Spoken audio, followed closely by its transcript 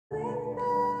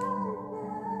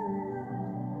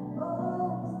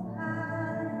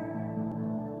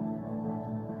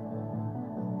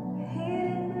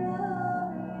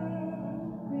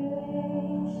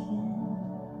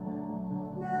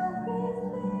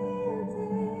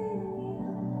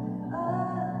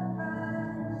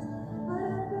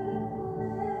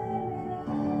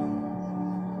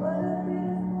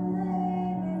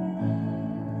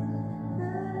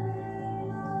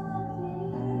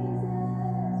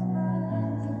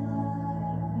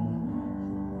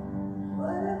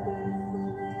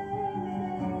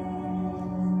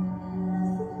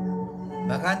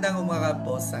Magandang umaga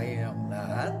po sa inyong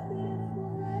lahat.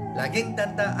 Laging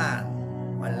tandaan,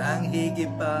 walang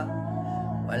higit pa,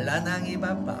 wala nang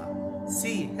iba pa,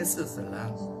 si Jesus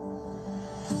lang.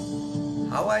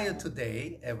 How are you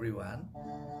today, everyone?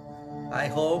 I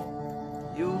hope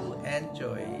you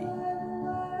enjoy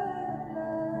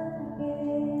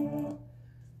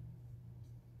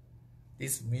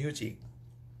this music.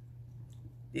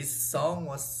 This song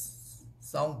was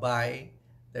sung by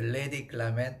the Lady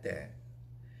Clemente.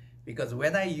 Because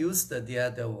when I used the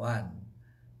other one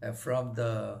from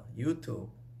the YouTube,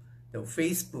 the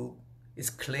Facebook is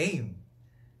claimed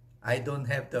I don't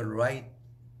have the right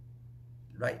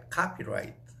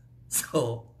copyright.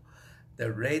 So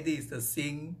the lady is to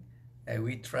sing and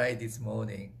we tried this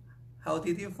morning. How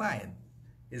did you find?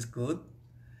 It's good.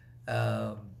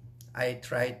 I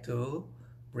tried to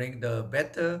bring the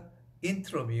better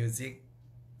intro music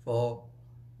for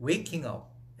waking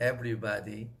up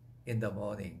everybody in the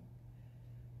morning.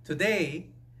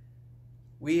 Today,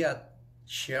 we are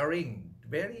sharing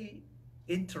very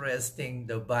interesting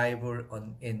the Bible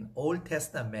in Old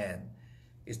Testament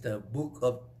is the book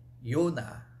of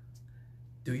Jonah.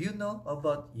 Do you know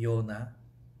about Jonah?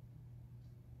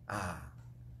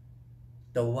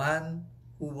 The one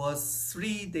who was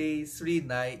 3 days, 3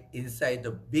 nights inside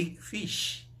the big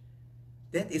fish.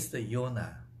 That is the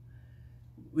Jonah.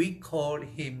 We call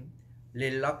him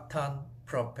reluctant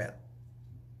prophet.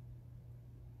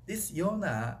 This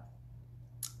Jonah,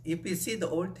 if you see the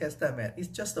Old Testament, it's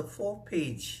just a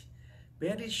 4-page,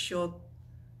 very short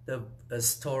the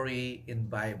story in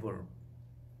Bible.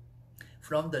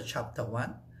 From the chapter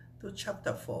 1 to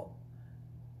chapter 4.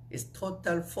 It's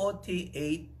total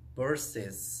 48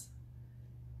 verses.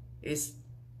 Is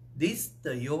this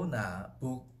the Jonah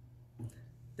book?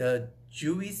 The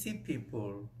Jewish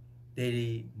people,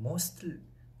 they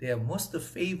are most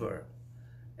favored.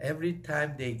 Every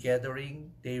time they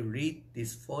gathering, they read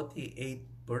these 48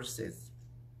 verses.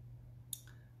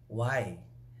 Why?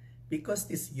 Because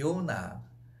this Jonah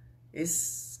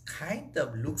is kind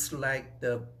of looks like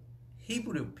the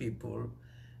Hebrew people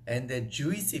and the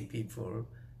Jewish people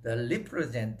that are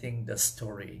representing the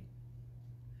story.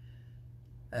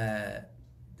 The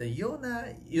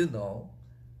Jonah,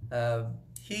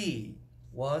 he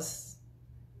was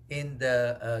in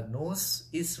the North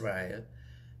Israel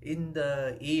in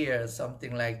the year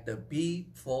something like the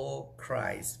before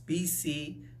Christ,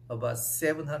 BC, about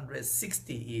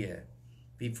 760 years.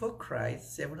 Before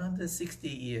Christ, 760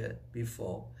 years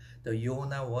before, the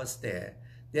Jonah was there.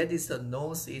 That is the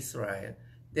North Israel.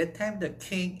 That time the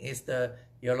king is the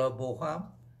Jeroboam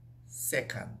II.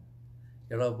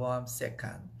 Jeroboam II.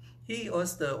 He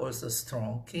was the also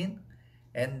strong king.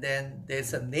 And then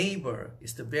there's a neighbor,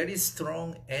 it's the very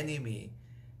strong enemy,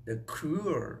 the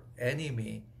cruel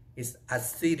enemy is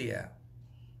Assyria.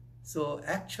 So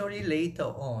actually later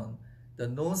on, the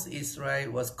North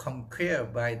Israel was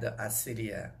conquered by the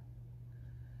Assyria.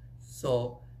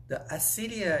 So the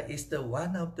Assyria is the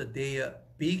one of their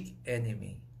big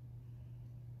enemy.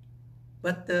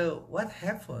 But what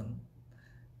happened?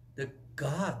 The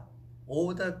God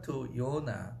ordered to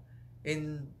Jonah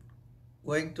in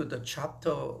going to the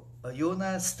chapter,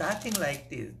 Jonah starting like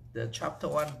this, the chapter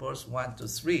 1 verse 1 to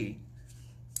 3.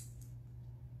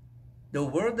 The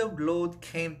word of the Lord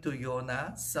came to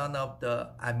Jonah, son of the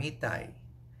Amittai.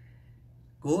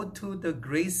 Go to the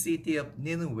great city of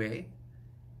Nineveh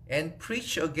and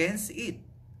preach against it,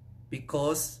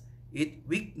 because its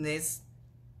wickedness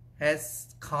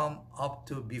has come up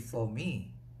to before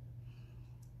me.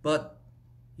 But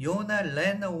Jonah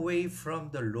ran away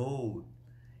from the Lord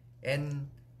and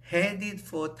headed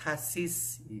for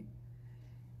Tarsus.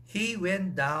 He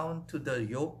went down to the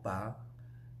Joppa,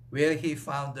 where he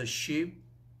found a ship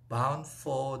bound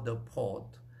for the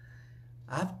port.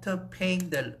 After paying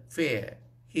the fare,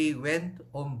 he went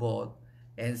on board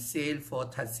and sailed for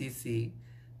Tarsus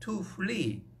to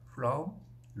flee from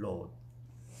Lord.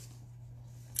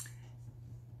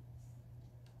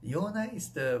 Jonah is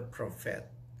the prophet.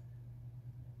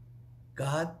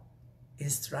 God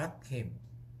instructed him,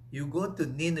 you go to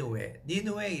Nineveh.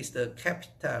 Nineveh is the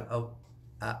capital of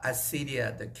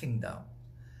Assyria, the kingdom.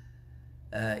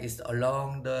 It's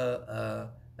along the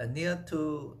near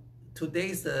to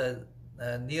today's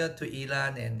near to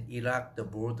Iran and Iraq, the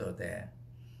border there,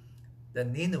 the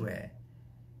Nineveh.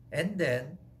 And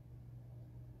then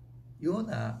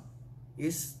Jonah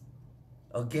is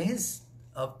against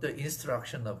of the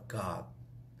instruction of God.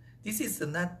 This is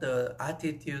not the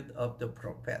attitude of the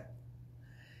prophet.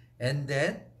 And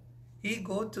then he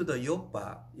go to the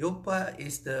Joppa. Joppa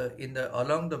is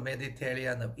along the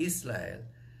Mediterranean of Israel,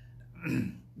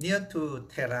 near to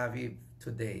Tel Aviv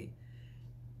today.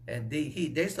 and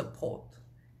there's a port.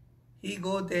 He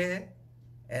go there,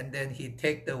 and then he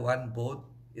take the one boat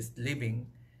is living,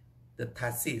 the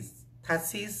Tarsis.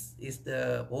 Tarsis is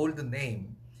the old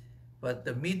name, but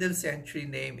the middle century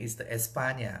name is the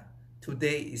España.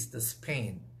 Today is the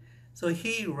Spain. So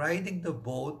he riding the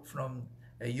boat from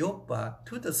Joppa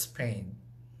to the Spain.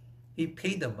 He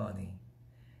paid the money,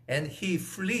 and he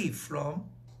flee from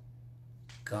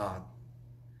God.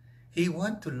 He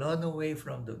want to run away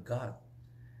from the God,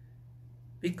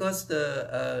 because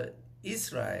the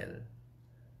Israel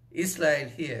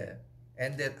here,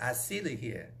 and then Assyria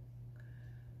here,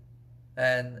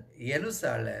 and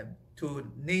Jerusalem to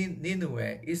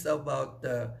Nineveh is about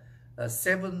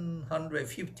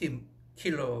 750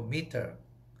 kilometer.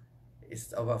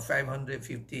 It's about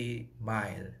 550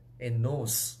 mile in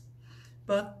north.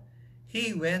 But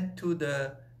he went to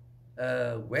the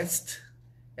west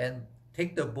and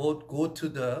take the boat, go to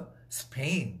the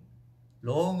Spain,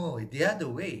 long way, the other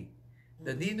way.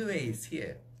 The Nineveh is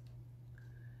here.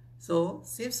 So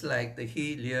seems like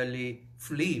he really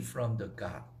flee from the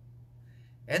God.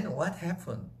 And what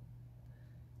happened?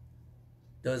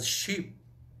 The sheep,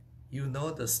 you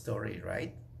know the story,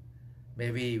 right?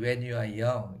 Maybe when you are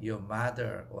young, your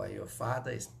mother or your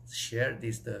father shared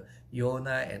this, the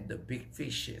Jonah and the big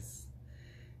fishes.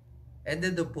 And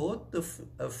then the boat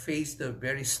faced a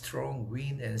very strong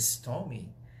wind and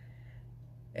stormy.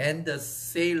 And the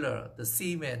sailor, the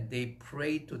seamen, they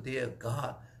prayed to their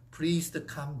God, please to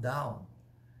come down.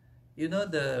 You know,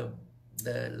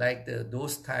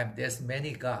 those times, there's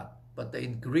many gods, but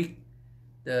in Greek,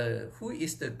 who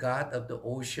is the god of the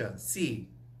ocean, sea?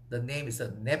 The name is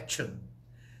Neptune.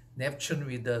 Neptune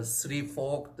with the three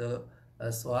fork, the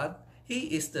sword.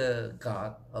 He is the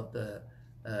god of the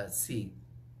sea.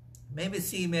 Maybe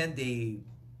seamen, they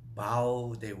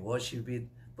bow, they worship it,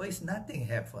 but it's nothing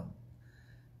happened.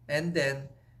 And then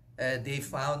they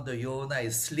found the Jonah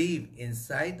is asleep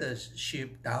inside the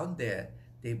ship down there.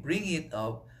 They bring it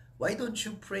up. Why don't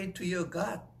you pray to your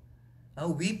God?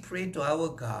 We pray to our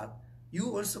God.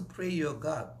 You also pray your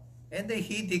God. And then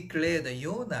he declared, the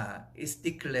Jonah is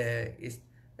declared, is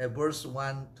verse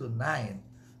 1 to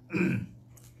 9.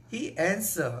 He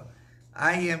answered,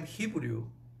 I am Hebrew.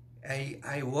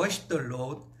 I worship the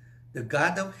Lord, the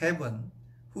God of heaven,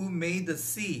 who made the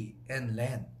sea and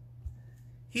land.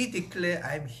 He declared,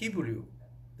 I am Hebrew,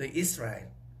 the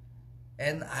Israel.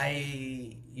 And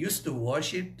I used to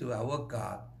worship to our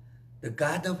God, the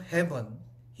God of heaven.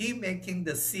 He making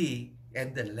the sea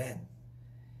and the land.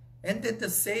 And then the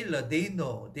sailor, they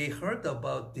know, they heard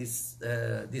about this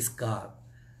God.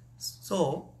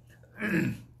 So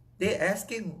they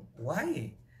asking,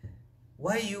 why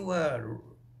you are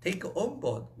take on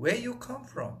board, where you come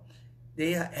from?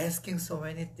 They are asking so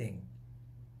many things.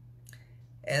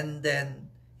 And then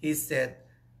he said,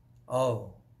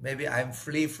 oh, maybe I'm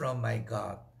free from my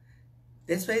God.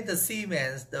 That's why the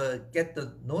seamen get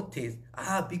the notice,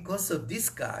 because of this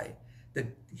guy,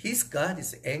 his God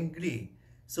is angry.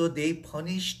 So they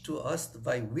punish to us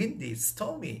by windy,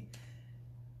 stormy.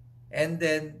 And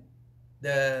then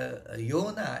the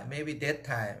Jonah, maybe that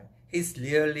time, he's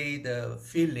really the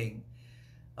feeling,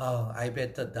 I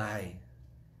better die.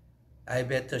 I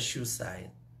better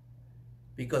suicide.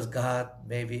 Because God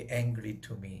may be angry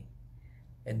to me.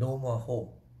 And no more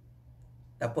hope.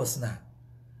 Tapos na.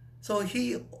 So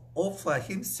he offered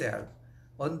himself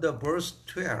on the verse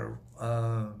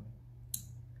 12.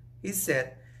 He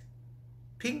said,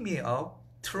 pick me up,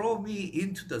 throw me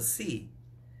into the sea.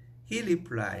 He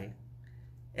replied,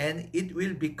 and it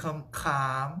will become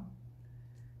calm.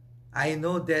 I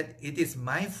know that it is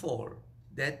my fault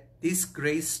that this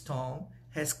great storm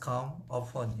has come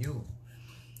upon you.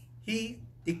 He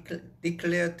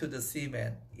declared to the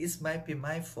seaman, it might be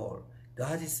my fault.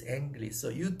 God is angry, so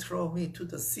you throw me to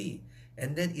the sea,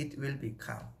 and then it will be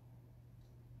calm.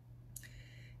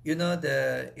 You know,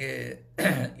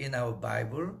 in our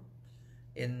Bible,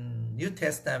 in New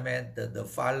Testament, the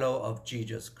follower of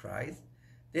Jesus Christ,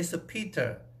 there's a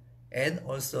Peter and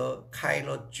also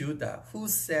Judah who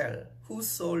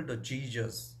sold the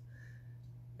Jesus.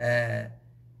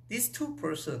 These two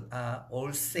persons are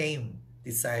all same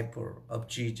disciple of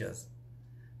Jesus,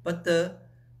 but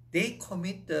they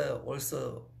commit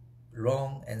also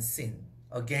wrong and sin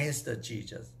against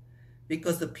Jesus,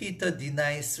 because the Peter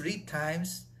denies 3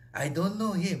 times, I don't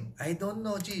know him, I don't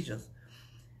know Jesus.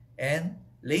 And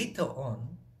later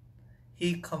on,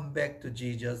 he come back to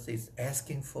Jesus, is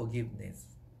asking forgiveness.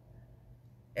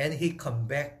 And he come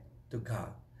back to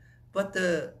God. But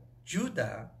the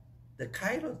Judah, the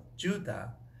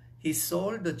Judah, he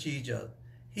sold the Jesus.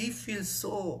 He feels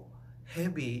so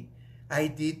heavy, I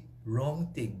did wrong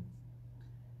thing.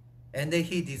 And then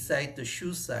he decided to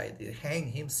suicide,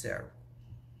 hang himself.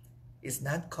 It's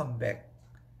not come back.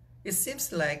 It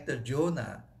seems like the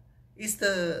Jonah is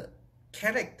the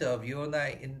character of Jonah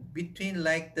in between,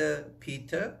 like the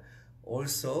Peter,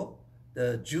 also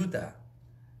the Judah.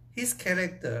 His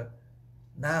character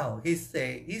now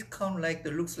he come like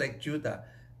the looks like Judah.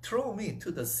 Throw me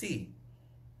to the sea.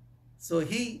 So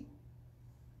he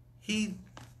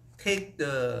take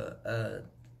the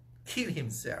kill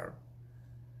himself.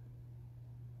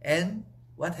 And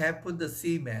what happened? The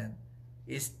seaman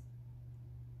is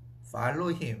follow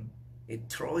him. It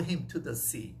throw him to the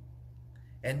sea.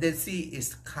 And the sea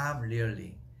is calm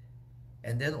really.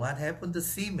 And then what happened? The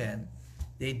seamen,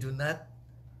 they do not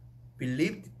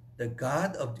believe the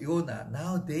God of Jonah.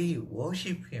 Now they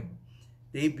worship him.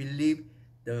 They believe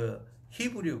the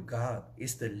Hebrew God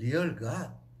is the real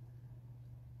God.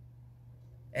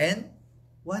 And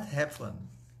what happened?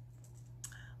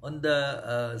 On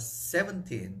the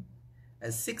 16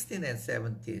 and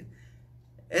 17,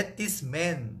 at this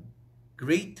men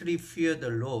greatly feared the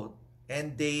Lord,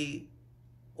 and they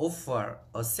offered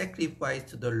a sacrifice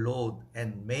to the Lord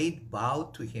and made vow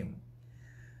to him.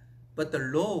 But the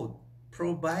Lord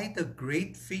provided a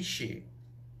great fish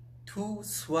to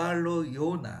swallow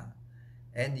Jonah,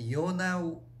 and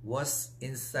Jonah was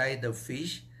inside the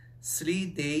fish 3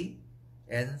 days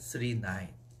and 3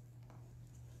 nights.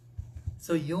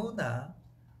 So Jonah,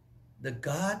 the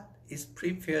God is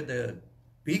prepared the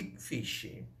big fish.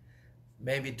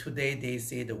 Maybe today they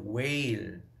say the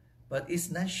whale, but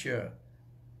it's not sure.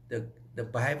 The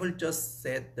Bible just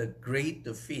said the great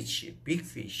fish, big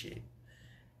fish,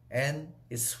 and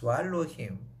it swallowed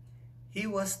him. He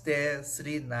was there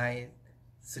 3 nights,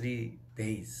 3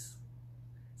 days.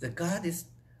 The God is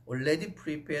already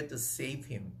prepared to save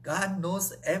him. God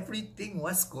knows everything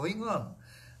what's going on.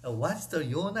 What's the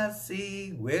Jonah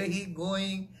saying? Where he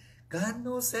going? God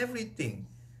knows everything.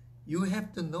 You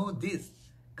have to know this.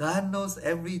 God knows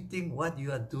everything what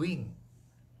you are doing.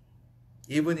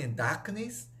 Even in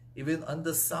darkness, even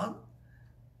under sun,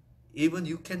 even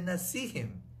you cannot see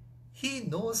him. He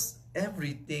knows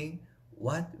everything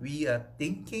what we are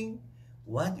thinking,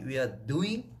 what we are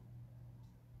doing.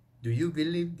 Do you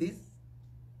believe this?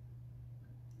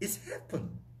 It's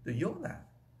happened to Jonah.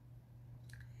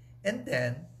 And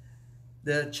then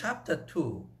the chapter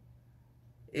 2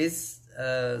 is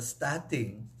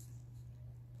starting.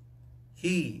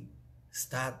 He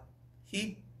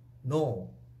know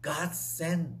God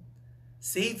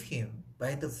save him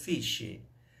by the fish,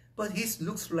 but he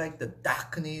looks like the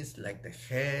darkness, like the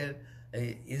hell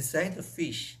inside the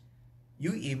fish.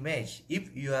 You imagine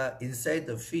if you are inside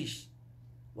the fish,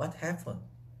 what happened?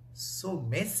 So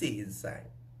messy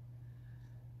inside.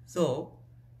 So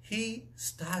he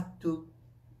start to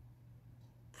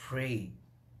pray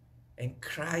and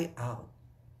cry out,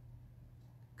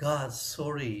 God,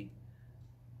 sorry,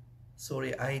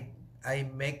 I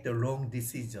make the wrong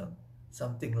decision,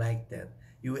 something like that.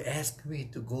 You asked me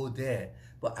to go there,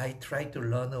 but I tried to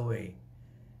run away,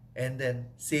 and then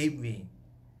save me.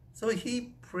 So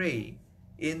he prayed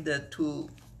in the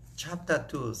chapter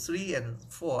 2, 3 and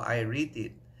 4, I read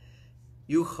it.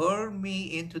 You hurl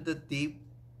me into the deep,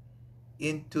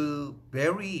 into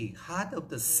very heart of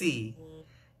the sea,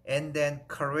 and then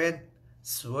current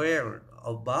swirl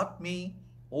about me,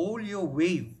 all your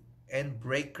wave and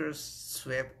breakers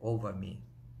swept over me.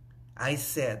 I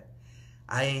said,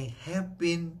 I have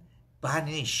been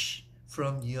banished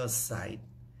from your sight,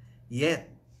 yet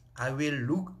I will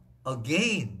look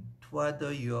again toward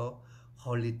your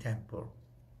holy temple.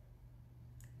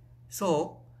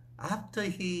 So after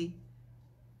he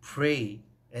prayed,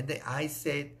 and then I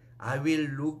said, I will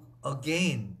look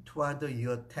again toward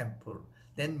your temple.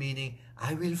 Then meaning,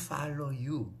 I will follow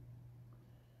you.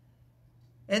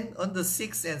 And on the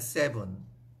 6th and 7th,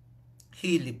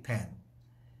 he repented.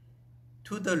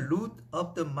 To the root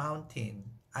of the mountain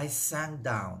I sank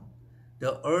down.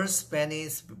 The earth's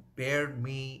pennies buried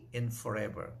me in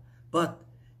forever. But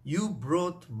you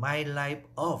brought my life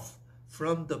off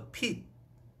from the pit,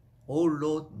 O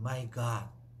Lord my God.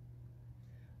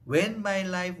 When my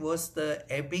life was the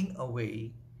ebbing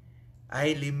away,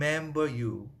 I remember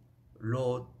you,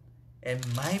 Lord, and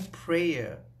my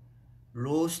prayer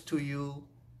rose to you,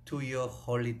 to your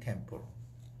holy temple.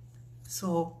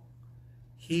 So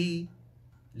he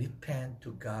repented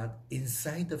to God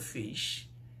inside the fish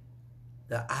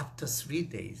after 3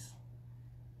 days.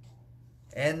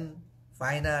 And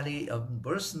finally,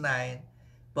 verse 9,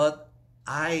 but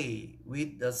I,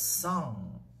 with the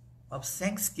song of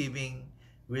thanksgiving,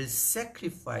 will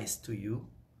sacrifice to you.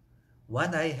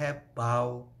 What I have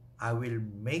vowed, I will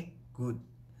make good.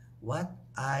 What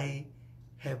I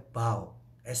have bowed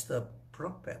as the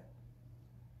prophet,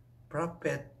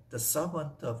 the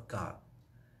servant of God,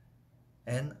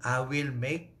 and I will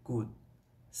make good.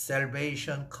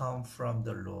 Salvation come from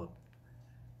the Lord.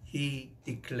 He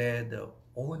declared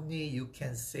only you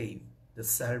can save. The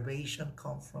salvation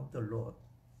come from the Lord.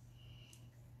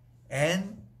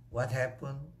 And what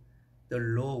happened? The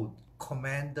Lord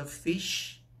command the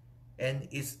fish and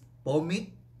it vomit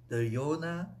the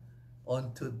Jonah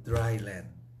onto dry land.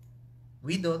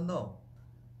 We don't know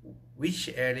which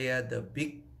area the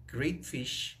big great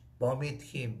fish vomit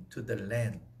him to the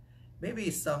land.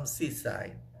 Maybe some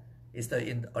seaside. It's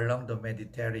along the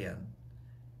Mediterranean.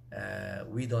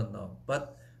 We don't know.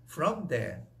 But from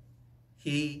there,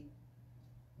 he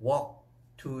walked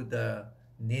to the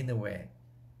Nineveh,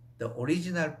 the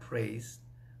original place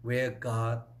where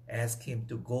God asked him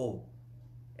to go.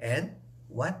 And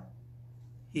what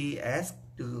he asked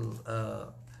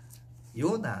to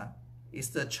Jonah is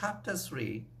the chapter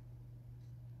 3,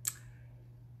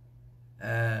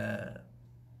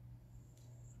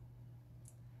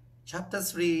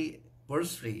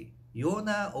 verse 3.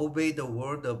 Jonah obeyed the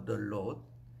word of the Lord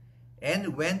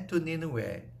and went to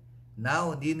Nineveh.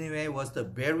 Now Nineveh was the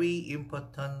very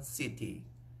important city.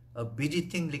 A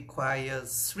visiting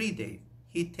requires 3 days.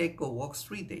 He take a walk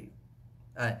 3 days.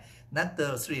 Not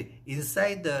the 3.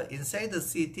 Inside the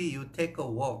city, you take a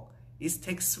walk. It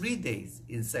takes 3 days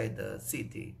inside the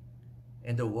city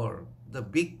and the world, the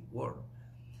big world.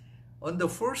 On the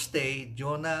first day,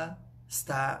 Jonah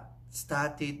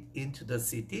started into the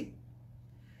city.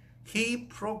 He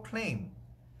proclaimed,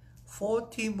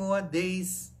 40 more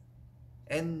days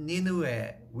and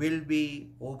Nineveh will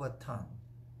be overturned.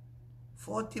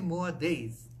 40 more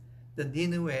days, the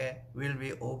Nineveh will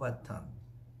be overturned.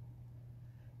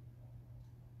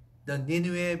 The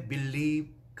Nineveh believed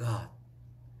God.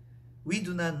 We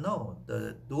do not know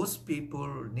those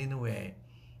people, Nineveh,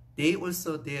 they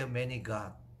are many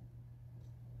gods.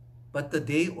 But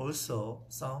they also,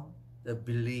 some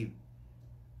believe.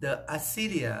 The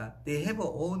Assyria, they have their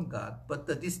own God, but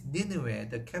this Nineveh,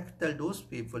 the capital, those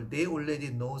people, they already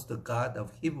knows the God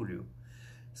of Hebrew.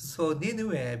 So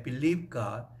Nineveh believe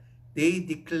God. They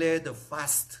declare the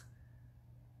fast,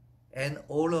 and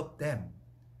all of them,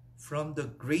 from the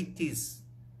greatest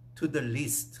to the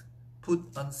least, put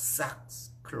on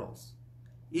sackcloth.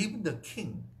 Even the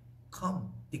king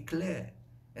come, declare,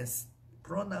 and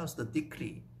pronounce the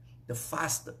decree, the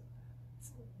fast,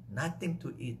 nothing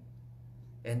to eat.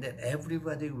 And then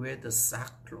everybody wear the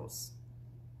sackcloth.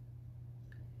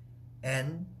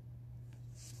 And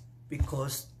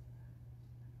because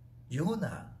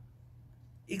Jonah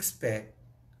expect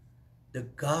the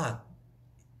God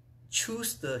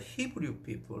choose the Hebrew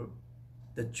people,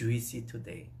 the Jewish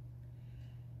today.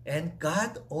 And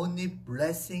God only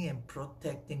blessing and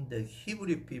protecting the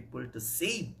Hebrew people to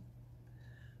save.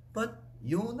 But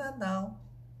Jonah now,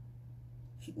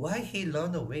 why he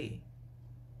run away?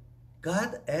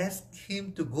 God asked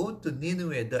him to go to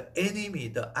Nineveh, the enemy,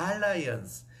 the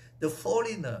alliance, the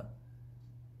foreigner.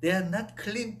 They are not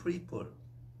clean people.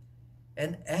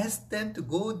 And asked them to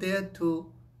go there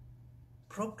to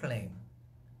proclaim.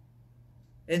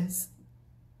 And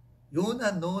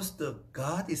Jonah knows that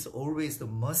God is always the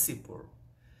merciful.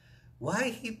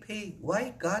 Why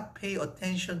God pay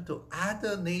attention to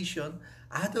other nation,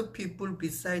 other people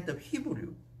beside the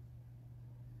Hebrew?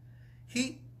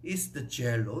 He is the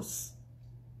jealous.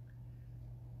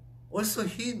 Also,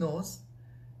 he knows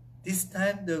this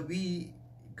time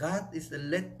God is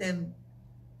let them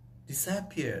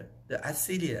disappear. The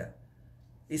Assyria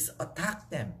is attack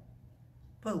them.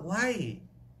 But why?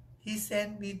 He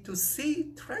sent me to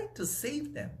try to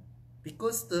save them.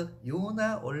 Because the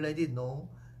Jonah already know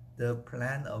the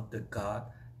plan of the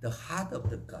God, the heart of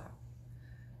the God.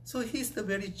 So he's the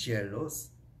very jealous.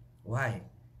 Why?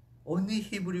 Only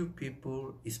Hebrew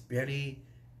people is very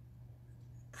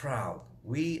proud.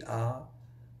 We are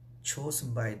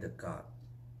chosen by the God.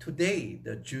 Today,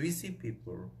 the Jewish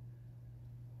people,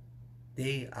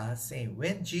 they are saying,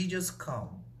 when Jesus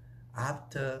come,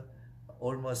 after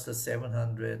almost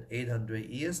 700, 800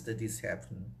 years that this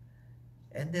happened,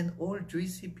 and then all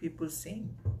Jewish people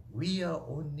saying, we are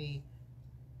only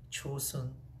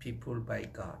chosen people by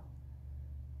God.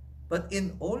 But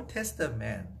in Old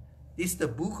Testament, the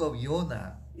book of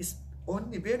Jonah is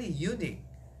only very unique.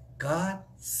 God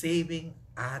saving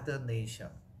other nation.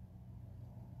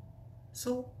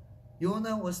 So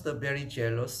Jonah was the very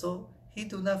jealous, so he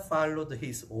do not follow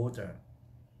his order.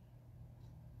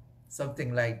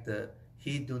 Something like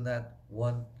he do not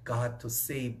want God to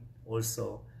save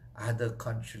also other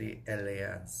country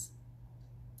alliance.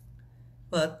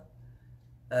 But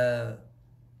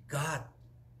God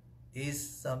is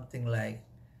something like,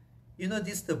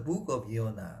 this the book of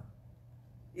Jonah.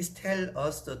 It tells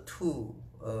us the two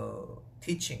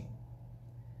teaching.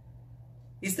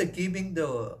 It's the giving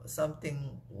the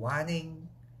something warning,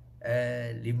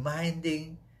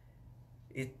 reminding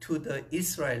it to the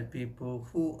Israel people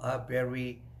who are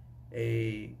very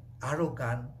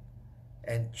arrogant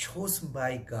and chosen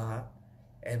by God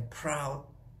and proud.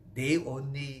 They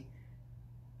only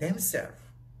themselves.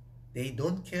 They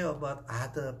don't care about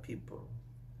other people.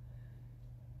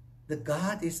 The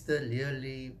God is the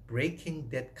really breaking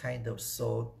that kind of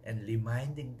soul and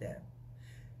reminding them,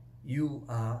 you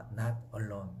are not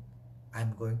alone.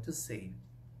 I'm going to save you.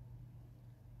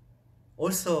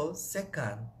 Also,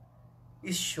 second,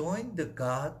 is showing the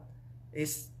God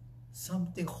is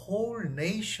something whole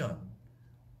nation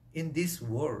in this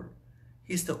world.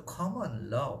 He's the common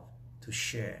love to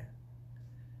share.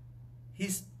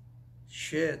 He's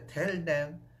tell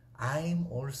them, I'm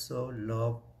also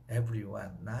love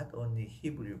everyone, not only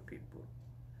Hebrew people.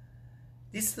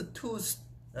 These are two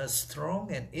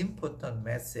strong and important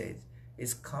message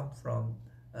is come from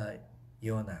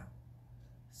Jonah.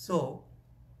 So,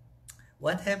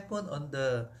 what happened on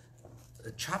the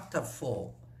chapter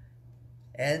 4?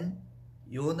 And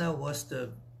Jonah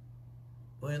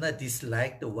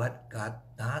disliked what God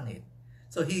done it.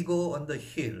 So he go on the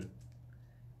hill,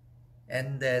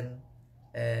 and then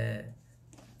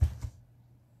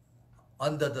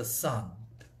under the sun,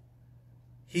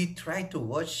 he tried to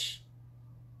watch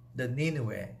the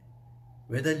Nineveh,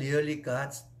 whether really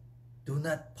God do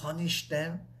not punish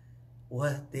them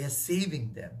or they are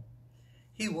saving them.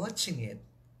 He watching it.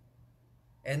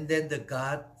 And then the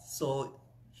God saw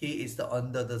he is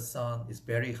under the sun, it's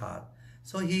very hot.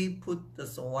 So he put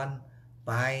this one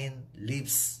vine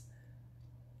leaves,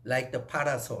 like the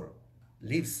parasol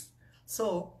leaves.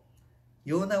 So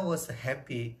Jonah was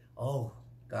happy. Oh,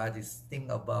 God is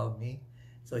thinking about me.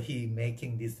 So he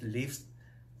making these leaves.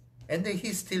 And then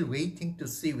he's still waiting to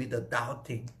see with the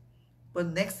doubting. But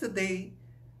next day,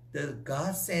 the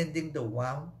God sending the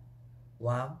worm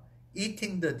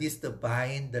eating the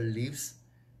vine, the leaves.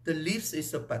 The leaves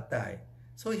is a patai.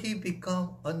 So he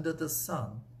become under the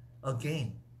sun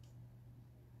again.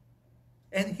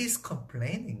 And he's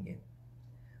complaining it.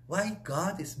 Why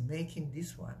God is making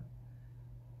this one?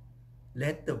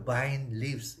 Let the vine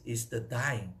leaves is the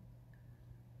dying.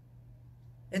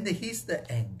 And he's the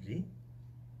angry.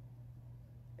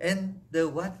 And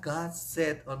what God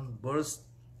said on verse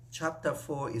chapter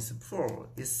 4 is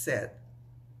said.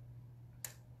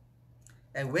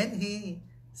 And when he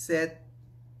said,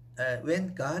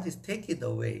 when God is taking it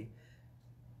away,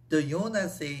 the Jonah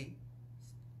say,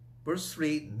 verse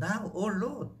 3, now, O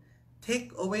Lord,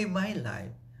 take away my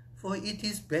life, for it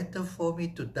is better for me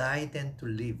to die than to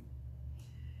live.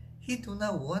 He do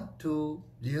not want to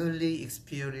really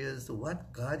experience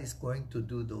what God is going to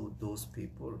do to those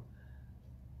people.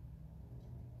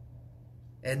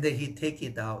 And then he take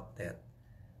it out there.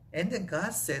 And then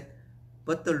God said,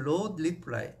 but the Lord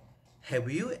replied, have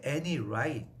you any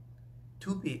right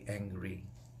to be angry?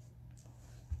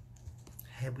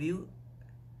 Have you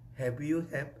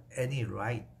any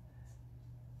right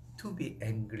to be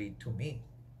angry to me?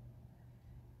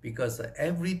 Because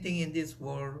everything in this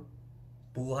world,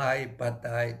 buhay,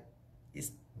 patay,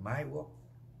 is my work.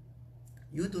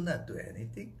 You do not do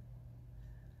anything.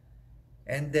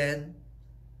 And then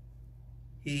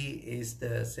he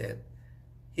said,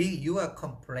 you are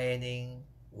complaining,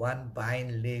 one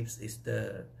vine leaves is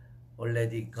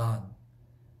already gone.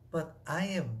 But I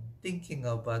am thinking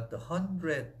about the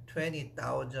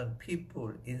 120,000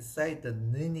 people inside the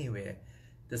Nineveh,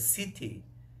 the city.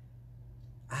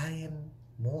 They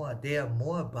are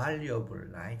more valuable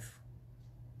life.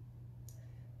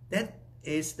 That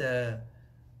is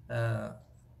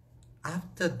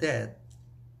after that,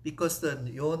 because the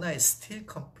Jonah is still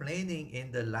complaining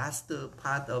in the last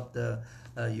part of the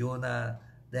Jonah,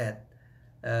 that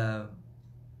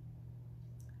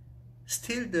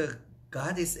still the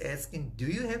God is asking, do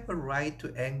you have a right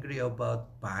to angry about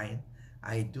vine?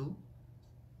 I do.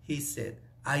 He said,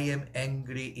 I am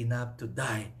angry enough to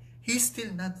die. He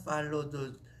still not follow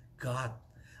the God.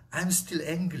 I'm still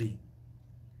angry.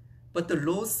 But the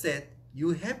Lord said,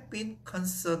 you have been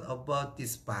concerned about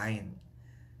this vine.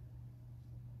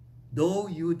 Though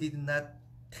you did not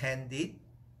tend it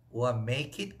or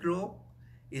make it grow,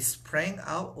 it sprang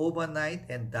out overnight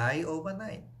and died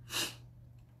overnight.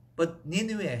 But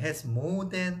Nineveh has more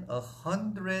than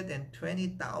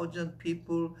 120,000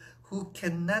 people who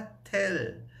cannot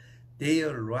tell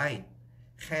their right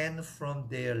hand from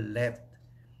their left,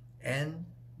 and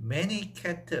many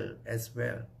cattle as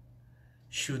well.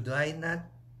 Should I not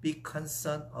be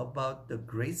concerned about the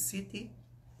great city?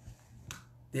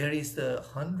 There is the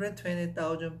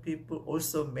 120,000 people,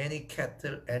 also many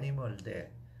cattle, animal there.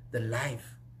 The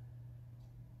life.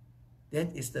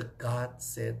 That is the God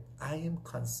said, I am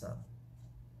concerned.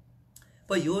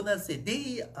 But Jonah said,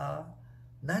 they are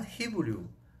not Hebrew.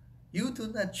 You do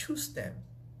not choose them.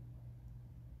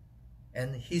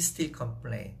 And he still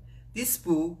complained. This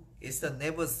book is the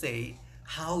never say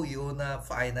how Jonah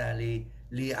finally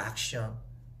reaction,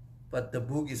 but the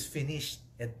book is finished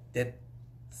at that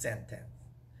sentence.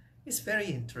 It's very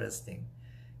interesting.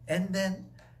 And then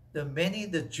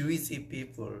the Jewish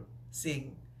people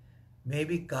saying,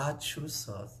 maybe God chooses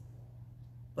us,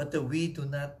 but we do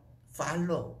not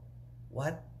follow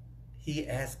what he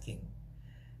asking.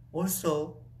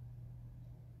 Also,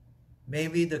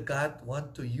 maybe the God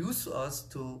want to use us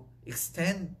to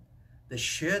extend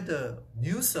share the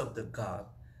news of the God,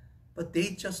 but they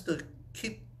just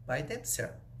keep by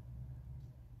themselves.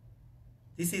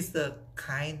 This is the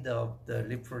kind of the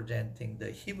representing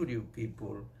the Hebrew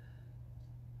people,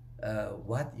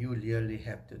 what you really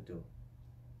have to do.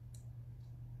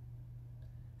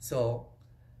 So,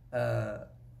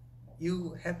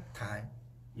 you have time,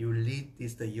 you read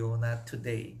this the Jonah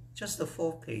today, just the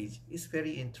 4 page. It's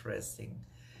very interesting.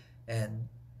 And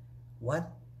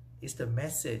what is the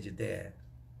message there?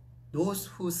 Those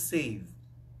who saved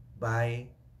by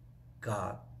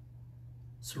God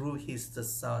through his the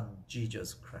Son,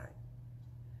 Jesus Christ,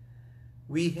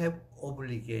 we have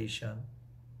obligation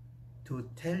to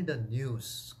tell the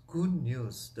news, good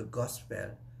news, the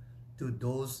gospel, to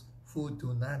those who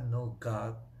do not know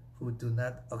God, who do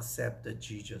not accept the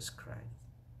Jesus Christ.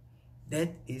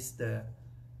 That is the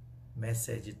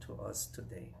message to us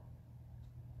today.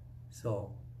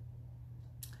 So,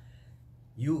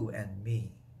 you and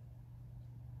me,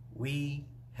 we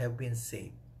have been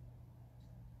saved.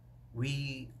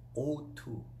 We ought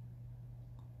to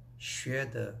share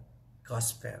the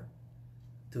gospel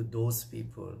to those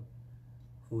people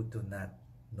who do not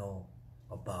know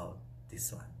about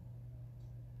this one.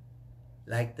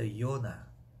 Like the Jonah,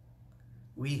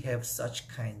 we have such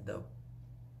kind of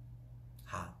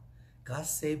heart. God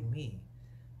saved me,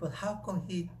 but how come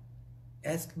he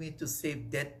asked me to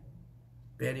save that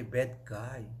very bad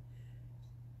guy?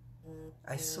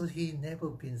 I thought he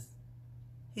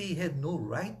had no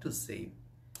right to save.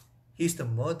 He's the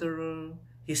murderer,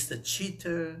 he's the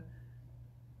cheater.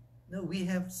 No, we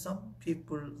have some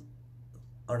people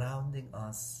surrounding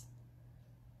us.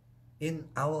 In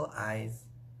our eyes,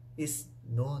 is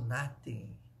know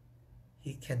nothing.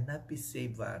 He cannot be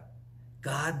saved, but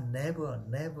God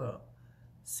never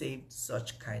saved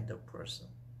such kind of person.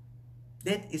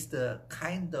 That is the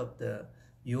kind of the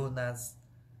Jonah's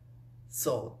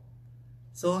thought.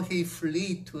 So he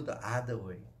flee to the other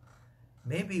way.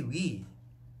 Maybe we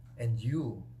and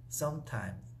you,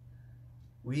 sometimes,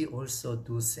 we also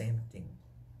do same thing.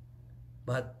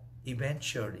 But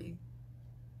eventually,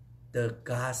 the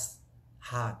God's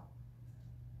heart,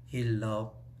 he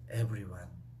loved everyone.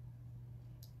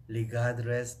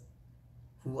 Regardless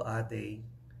who are they,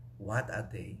 what are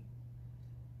they.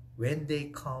 When they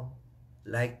come,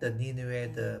 like the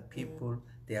Nineveh, the people,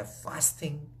 they are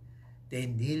fasting, they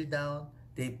kneel down,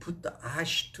 they put the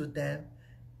ash to them,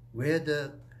 wear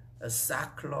the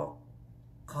sackcloth,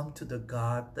 come to the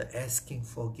God, the asking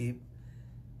forgive.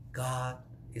 God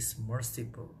is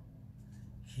merciful.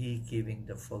 He giving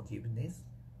the forgiveness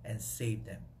and save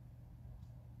them.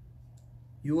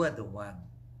 You are the one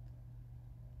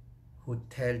who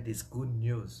tell this good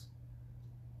news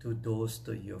to those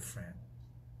to your friend.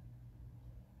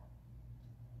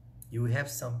 You have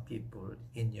some people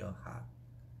in your heart,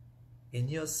 in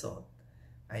your thought,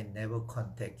 I never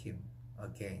contact him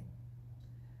again.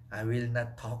 I will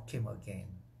not talk him again.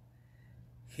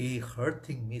 He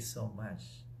hurting me so much.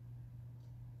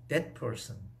 That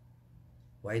person,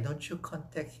 why don't you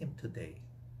contact him today?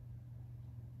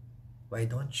 Why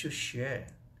don't you share,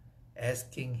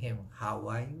 asking him, how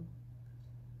are you?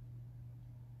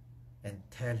 And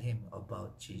tell him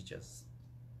about Jesus.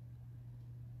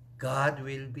 God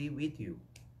will be with you,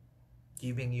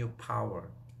 giving you power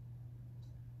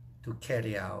to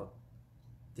carry out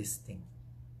this thing.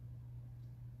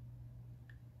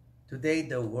 Today,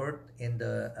 the word in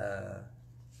the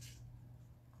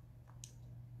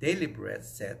Daily Bread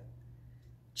said,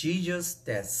 Jesus'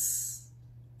 death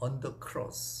on the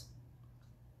cross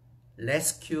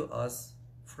rescue us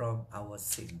from our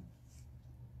sin.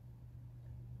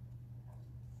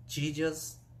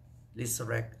 Jesus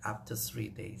resurrected after 3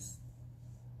 days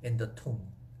in the tomb.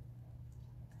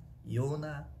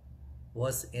 Jonah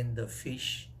was in the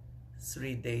fish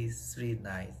 3 days, 3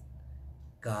 nights.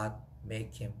 God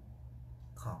make him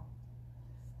come.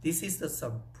 This is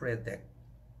some predict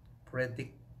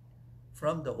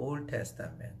from the Old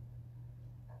Testament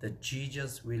that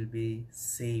Jesus will be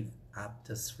saved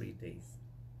after 3 days,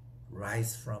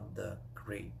 rise from the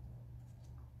grave.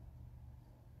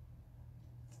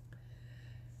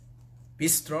 Be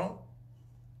strong,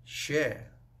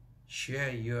 share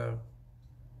your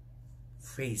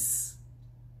faith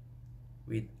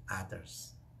with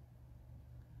others.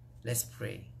 Let's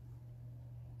pray.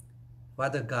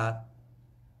 Father God,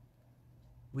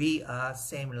 we are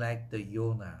same like the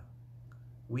Jonah.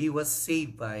 We were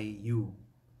saved by you,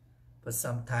 but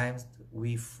sometimes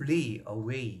we flee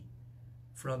away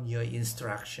from your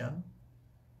instruction.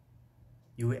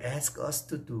 You ask us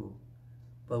to do,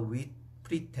 but we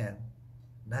pretend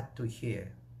not to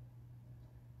hear.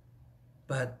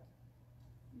 But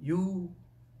you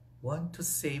want to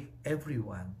save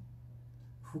everyone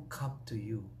who come to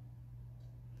you,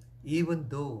 even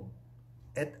though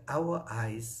at our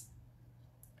eyes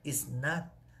is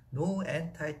no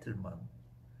entitlement,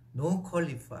 no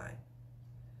qualify,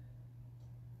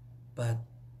 but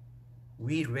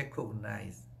we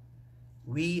recognize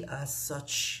we are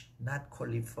such not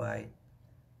qualified,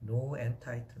 no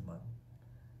entitlement,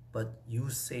 but you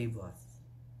save us.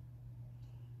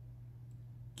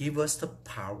 Give us the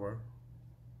power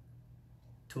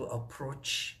to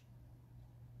approach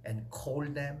and call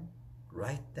them,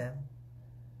 write them,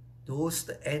 those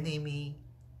the enemy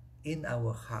in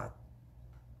our heart,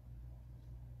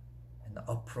 and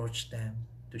approach them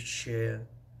to share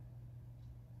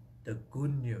the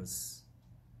good news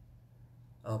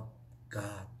of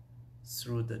God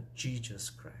through the Jesus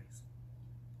Christ.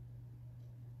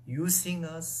 Using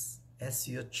us as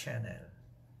your channel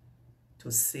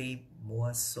to save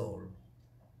more soul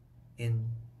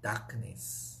in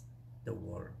darkness, the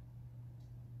world.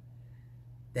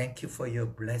 Thank you for your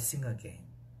blessing again.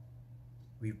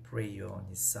 We pray your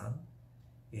only Son,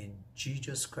 in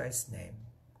Jesus Christ's name.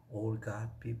 All God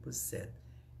people said,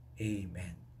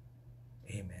 Amen.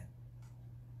 Amen.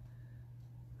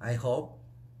 I hope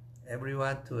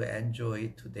everyone to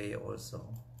enjoy today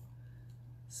also.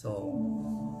 So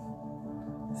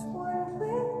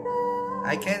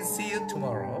I can see you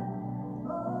tomorrow.